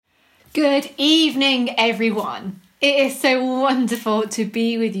Good evening, everyone. It is so wonderful to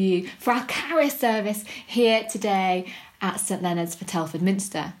be with you for our carrier service here today at St Leonard's for Telford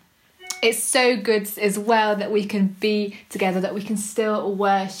Minster. It's so good as well that we can be together, that we can still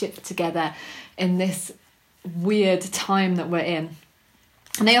worship together in this weird time that we're in.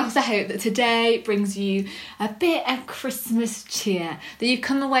 And I also hope that today brings you a bit of Christmas cheer, that you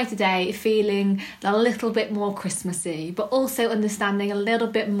come away today feeling a little bit more Christmassy, but also understanding a little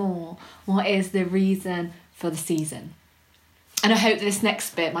bit more what is the reason for the season. And I hope that this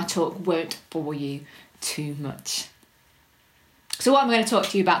next bit, my talk, won't bore you too much. So what am I going to talk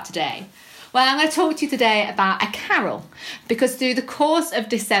to you about today? Well, I'm going to talk to you today about a carol, because through the course of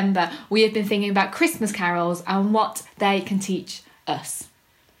December, we have been thinking about Christmas carols and what they can teach us.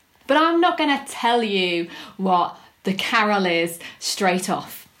 But I'm not going to tell you what the carol is straight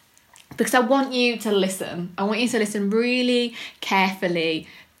off, because I want you to listen. I want you to listen really carefully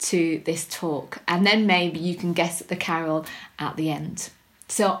to this talk, and then maybe you can guess the carol at the end.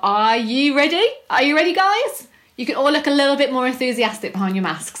 So are you ready? Are you ready, guys? You can all look a little bit more enthusiastic behind your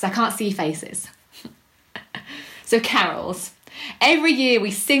masks. I can't see your faces. So carols. Every year we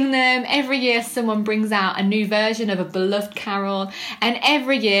sing them, every year someone brings out a new version of a beloved carol, and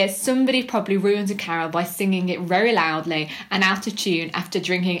every year somebody probably ruins a carol by singing it very loudly and out of tune after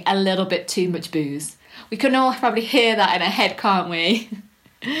drinking a little bit too much booze. We can all probably hear that in our head, can't we?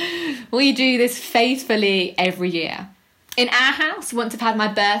 We do this faithfully every year. In our house, once I've had my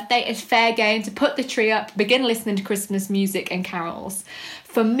birthday, it's fair game to put the tree up, begin listening to Christmas music and carols.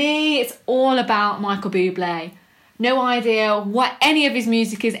 For me, it's all about Michael Bublé. No idea what any of his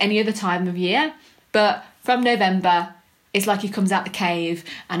music is any other time of year, but from November, it's like he comes out the cave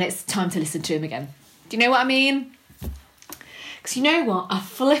and it's time to listen to him again. Do you know what I mean? Because you know what? I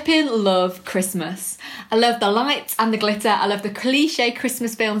flipping love Christmas. I love the lights and the glitter. I love the cliche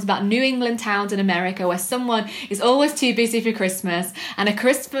Christmas films about New England towns in America where someone is always too busy for Christmas and a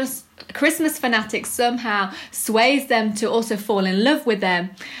Christmas fanatic somehow sways them to also fall in love with them.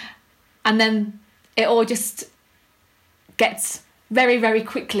 And then it all just gets very, very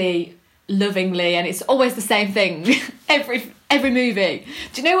quickly lovingly, and it's always the same thing every movie.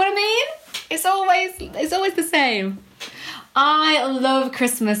 Do you know what I mean? It's always the same. I love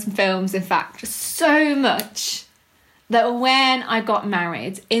Christmas films, in fact, so much that when I got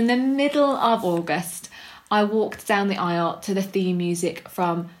married in the middle of August, I walked down the aisle to the theme music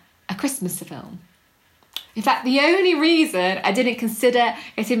from a Christmas film. In fact, the only reason I didn't consider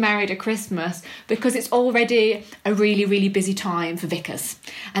getting married at Christmas because it's already a really, really busy time for vicars.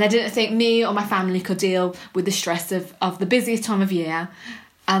 And I didn't think me or my family could deal with the stress of the busiest time of year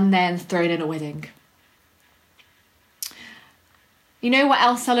and then throwing in a wedding. You know what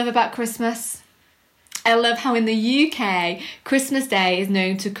else I love about Christmas? I love how in the UK, Christmas Day is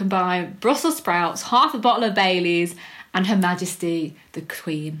known to combine Brussels sprouts, half a bottle of Baileys, and Her Majesty the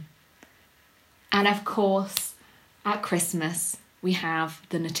Queen. And of course, at Christmas, we have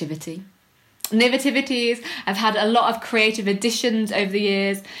the Nativity. Nativities have had a lot of creative additions over the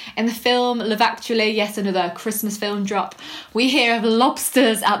years. In the film Love Actually, yet another Christmas film drop, we hear of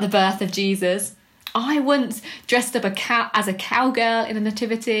lobsters at the birth of Jesus. I once dressed up as a cowgirl in a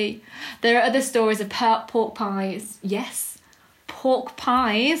nativity. There are other stories of pork pies. Yes, pork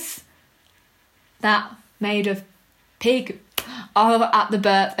pies that made of pig are at the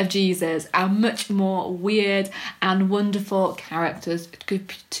birth of Jesus, and much more weird and wonderful characters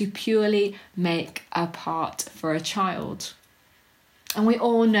to purely make a part for a child. And we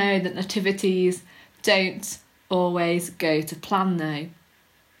all know that nativities don't always go to plan though.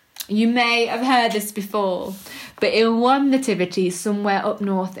 You may have heard this before, but in one nativity somewhere up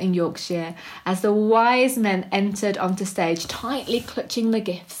north in Yorkshire, as the wise men entered onto stage tightly clutching the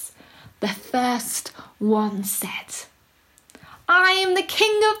gifts, the first one said, "I am the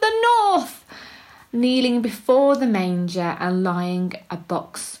King of the North," kneeling before the manger and lying a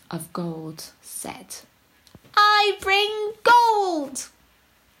box of gold, said, "I bring gold."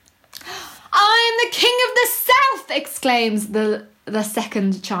 "I am the King of the South," exclaims the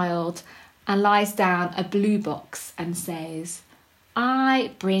second child, and lies down a blue box and says,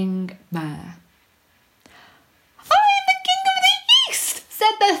 "I bring myrrh." "I am the King of the East,"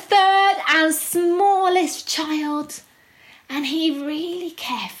 said the third and smallest child, and he really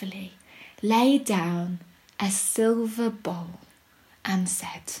carefully laid down a silver bowl and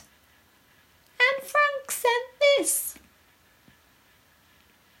said, "And Frank sent this."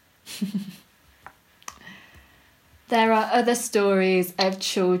 There are other stories of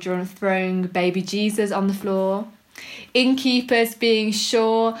children throwing baby Jesus on the floor, innkeepers being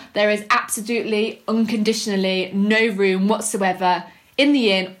sure there is absolutely, unconditionally no room whatsoever in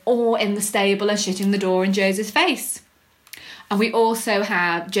the inn or in the stable and shutting the door in Joseph's face. And we also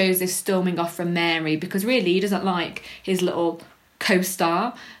have Joseph storming off from Mary because really he doesn't like his little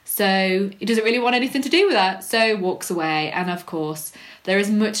co-star. So he doesn't really want anything to do with her. So walks away. And of course, there is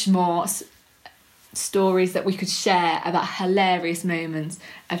much more stories that we could share about hilarious moments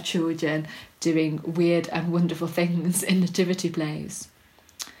of children doing weird and wonderful things in nativity plays.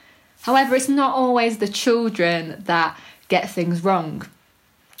 However, it's not always the children that get things wrong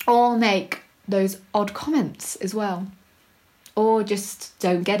or make those odd comments as well, or just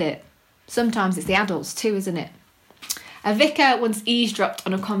don't get it. Sometimes it's the adults too, isn't it? A vicar once eavesdropped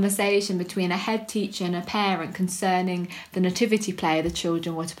on a conversation between a head teacher and a parent concerning the nativity play the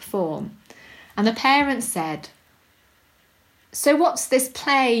children were to perform. And the parent said, "So what's this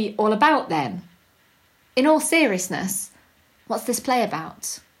play all about then? In all seriousness, what's this play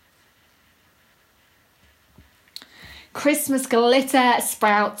about?" Christmas glitter,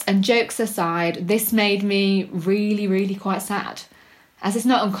 sprouts and jokes aside, this made me really, really quite sad, as it's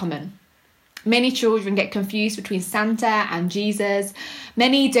not uncommon. Many children get confused between Santa and Jesus.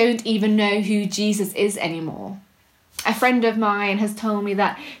 Many don't even know who Jesus is anymore. A friend of mine has told me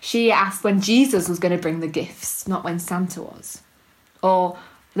that she asked when Jesus was going to bring the gifts, not when Santa was. Or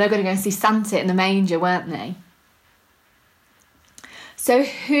they're going to go and see Santa in the manger, weren't they? So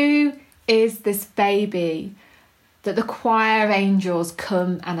who is this baby that the choir of angels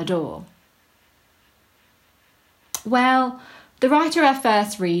come and adore? Well, the writer of our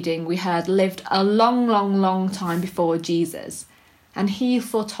first reading we heard lived a long, long, long time before Jesus, and he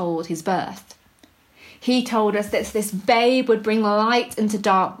foretold his birth. He told us that this babe would bring light into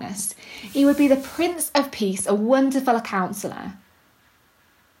darkness. He would be the Prince of Peace, a wonderful counsellor.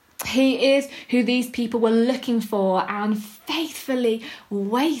 He is who these people were looking for and faithfully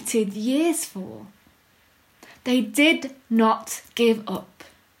waited years for. They did not give up.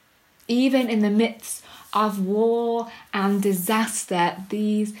 Even in the midst of war and disaster,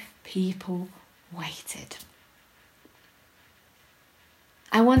 these people waited.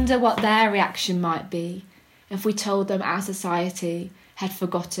 I wonder what their reaction might be if we told them our society had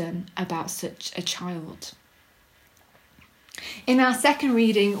forgotten about such a child. In our second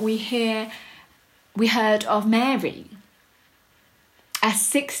reading, we heard of Mary, a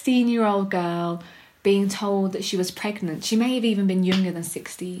 16-year-old girl being told that she was pregnant. She may have even been younger than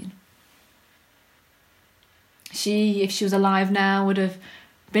 16. She, if she was alive now, would have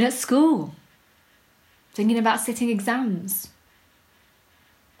been at school, thinking about sitting exams.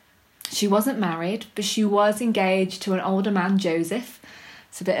 She wasn't married, but she was engaged to an older man, Joseph.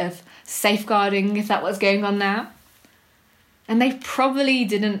 It's a bit of safeguarding if that was going on now. And they probably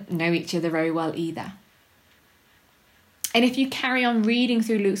didn't know each other very well either. And if you carry on reading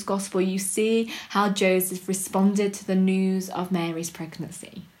through Luke's Gospel, you see how Joseph responded to the news of Mary's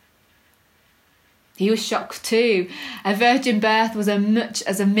pregnancy. He was shocked too. A virgin birth was as much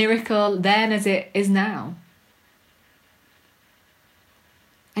as a miracle then as it is now.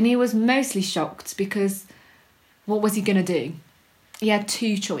 And he was mostly shocked because what was he going to do? He had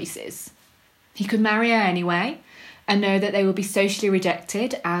two choices. He could marry her anyway and know that they would be socially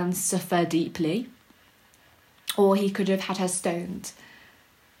rejected and suffer deeply. Or he could have had her stoned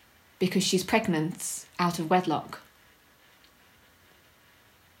because she's pregnant out of wedlock.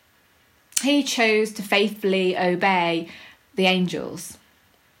 He chose to faithfully obey the angels.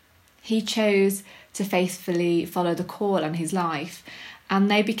 He chose to faithfully follow the call on his life. And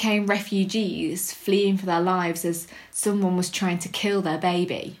they became refugees, fleeing for their lives as someone was trying to kill their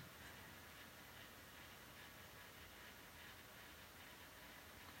baby.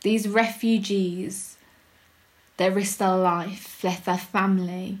 These refugees, they risked their life, left their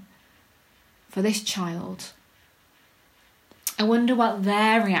family for this child. I wonder what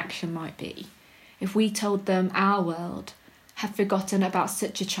their reaction might be if we told them our world had forgotten about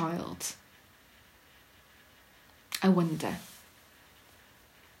such a child. I wonder.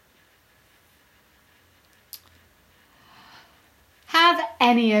 Have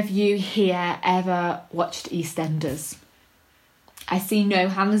any of you here ever watched EastEnders? I see no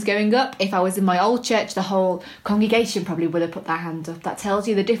hands going up. If I was in my old church, the whole congregation probably would have put their hand up. That tells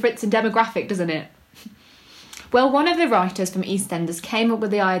you the difference in demographic, doesn't it? Well, one of the writers from EastEnders came up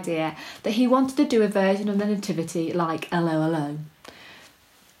with the idea that he wanted to do a version of the Nativity like Hello, Hello.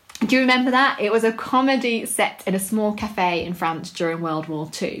 Do you remember that? It was a comedy set in a small cafe in France during World War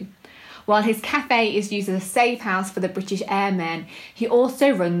II. While his cafe is used as a safe house for the British airmen, he also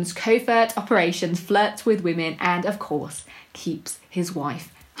runs covert operations, flirts with women, and, of course, keeps his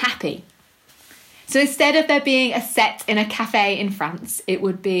wife happy. So instead of there being a set in a cafe in France, it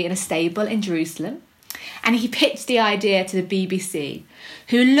would be in a stable in Jerusalem. And he pitched the idea to the BBC,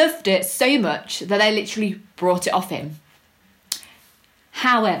 who loved it so much that they literally brought it off him.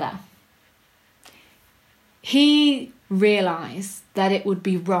 However, he realised that it would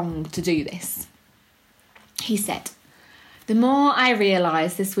be wrong to do this. He said, "The more I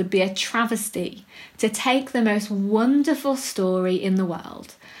realised this would be a travesty to take the most wonderful story in the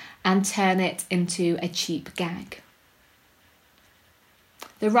world and turn it into a cheap gag."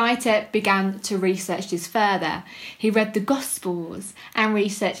 The writer began to research this further. He read the Gospels and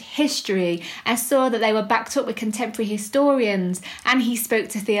researched history and saw that they were backed up with contemporary historians, and he spoke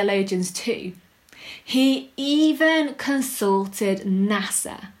to theologians too. He even consulted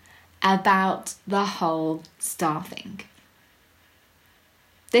NASA about the whole star thing.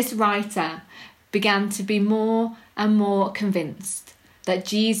 This writer began to be more and more convinced that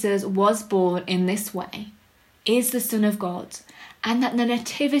Jesus was born in this way, is the Son of God, and that the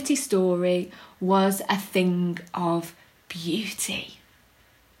nativity story was a thing of beauty.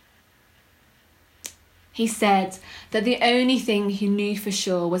 He said that the only thing he knew for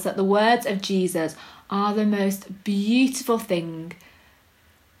sure was that the words of Jesus are the most beautiful thing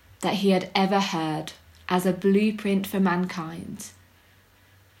that he had ever heard as a blueprint for mankind.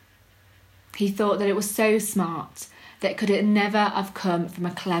 He thought that it was so smart that could it never have come from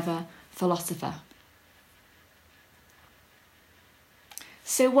a clever philosopher.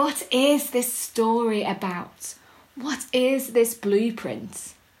 So what is this story about? What is this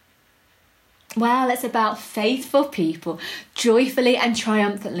blueprint? Well, it's about faithful people joyfully and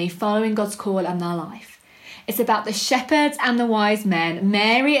triumphantly following God's call on their life. It's about the shepherds and the wise men,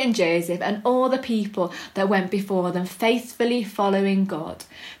 Mary and Joseph, and all the people that went before them, faithfully following God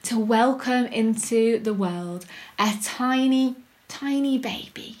to welcome into the world a tiny, tiny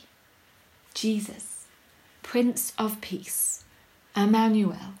baby, Jesus, Prince of Peace,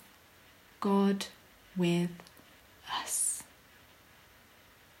 Emmanuel, God with us.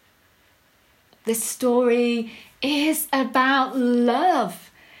 This story is about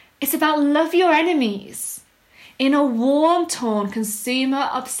love. It's about love your enemies. In a warm, torn,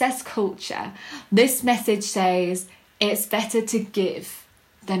 consumer-obsessed culture, this message says it's better to give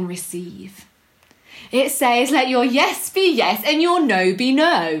than receive. It says let your yes be yes and your no be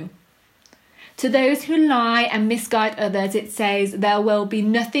no. To those who lie and misguide others, it says there will be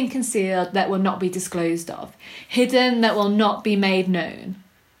nothing concealed that will not be disclosed of, hidden that will not be made known.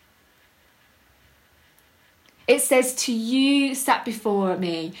 It says to you sat before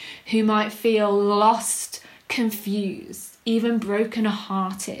me who might feel lost, confused, even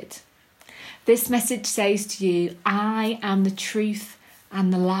broken-hearted. This message says to you, I am the truth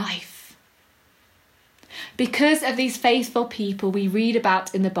and the life. Because of these faithful people we read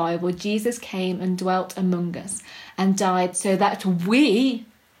about in the Bible, Jesus came and dwelt among us and died so that we,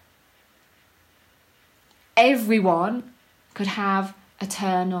 everyone, could have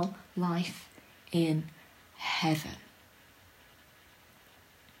eternal life in heaven.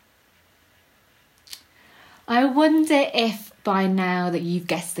 I wonder if by now that you've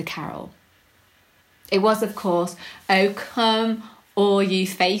guessed the carol. It was, of course, "O come, all you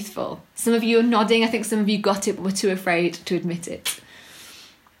faithful." Some of you are nodding. I think some of you got it but were too afraid to admit it.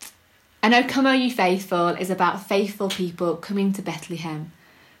 And "O come, all you faithful" is about faithful people coming to Bethlehem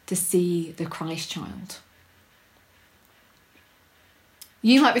to see the Christ child.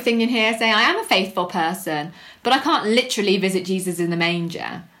 You might be thinking here, saying, I am a faithful person, but I can't literally visit Jesus in the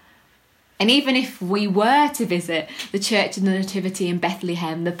manger. And even if we were to visit the Church of the Nativity in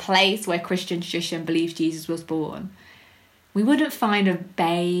Bethlehem, the place where Christian tradition believes Jesus was born, we wouldn't find a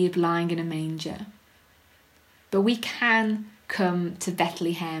babe lying in a manger. But we can come to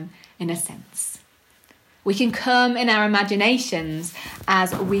Bethlehem in a sense. We can come in our imaginations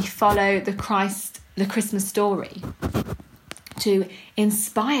as we follow the Christmas story to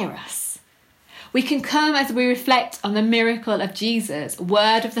inspire us. We can come as we reflect on the miracle of Jesus,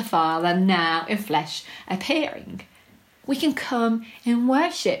 Word of the Father, now in flesh appearing. We can come in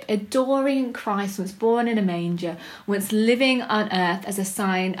worship, adoring Christ once born in a manger, once living on earth as a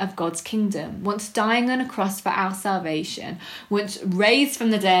sign of God's kingdom, once dying on a cross for our salvation, once raised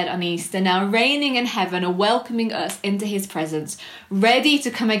from the dead on Easter, now reigning in heaven and welcoming us into his presence, ready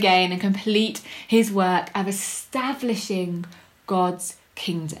to come again and complete his work of establishing God's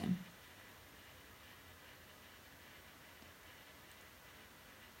kingdom.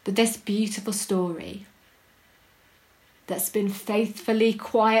 But this beautiful story that's been faithfully,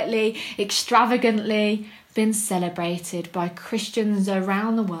 quietly, extravagantly been celebrated by Christians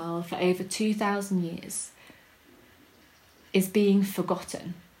around the world for over 2,000 years is being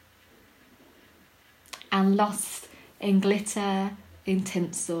forgotten and lost in glitter, in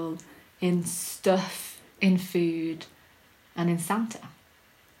tinsel, in stuff, in food, and in Santa.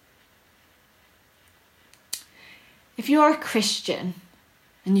 If you're a Christian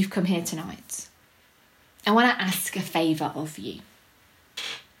and you've come here tonight, I want to ask a favour of you.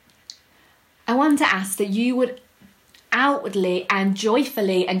 I want to ask that you would outwardly and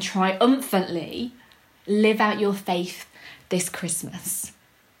joyfully and triumphantly live out your faith this Christmas.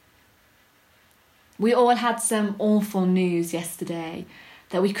 We all had some awful news yesterday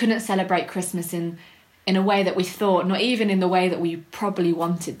that we couldn't celebrate Christmas in a way that we thought, not even in the way that we probably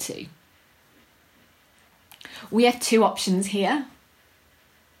wanted to. We have two options here,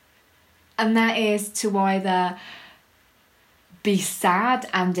 and that is to either be sad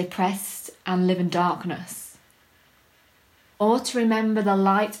and depressed and live in darkness, or to remember the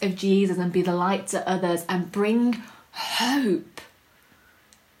light of Jesus and be the light to others and bring hope.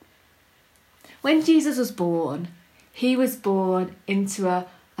 When Jesus was born, he was born into a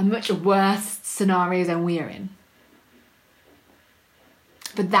much worse scenario than we're in.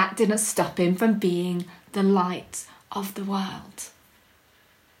 But that didn't stop him from being the light of the world.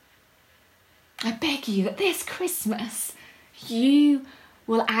 I beg you that this Christmas, you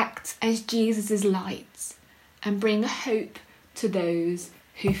will act as Jesus' light and bring hope to those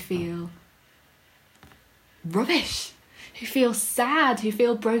who feel rubbish, who feel sad, who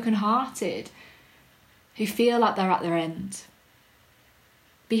feel brokenhearted, who feel like they're at their end.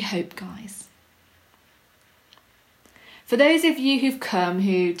 Be hope, guys. For those of you who've come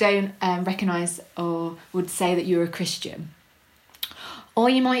who don't recognise or would say that you're a Christian, or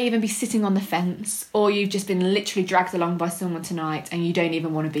you might even be sitting on the fence, or you've just been literally dragged along by someone tonight and you don't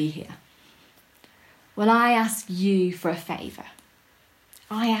even want to be here, well, I ask you for a favour.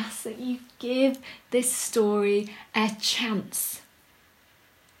 I ask that you give this story a chance.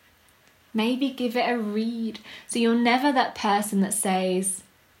 Maybe give it a read so you're never that person that says,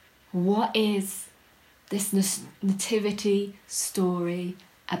 what is this nativity story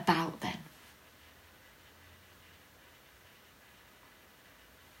about then?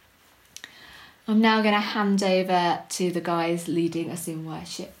 I'm now going to hand over to the guys leading us in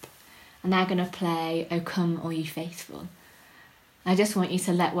worship, and they're going to play O Come All Ye Faithful. I just want you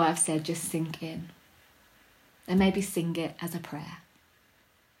to let what I've said just sink in, and maybe sing it as a prayer.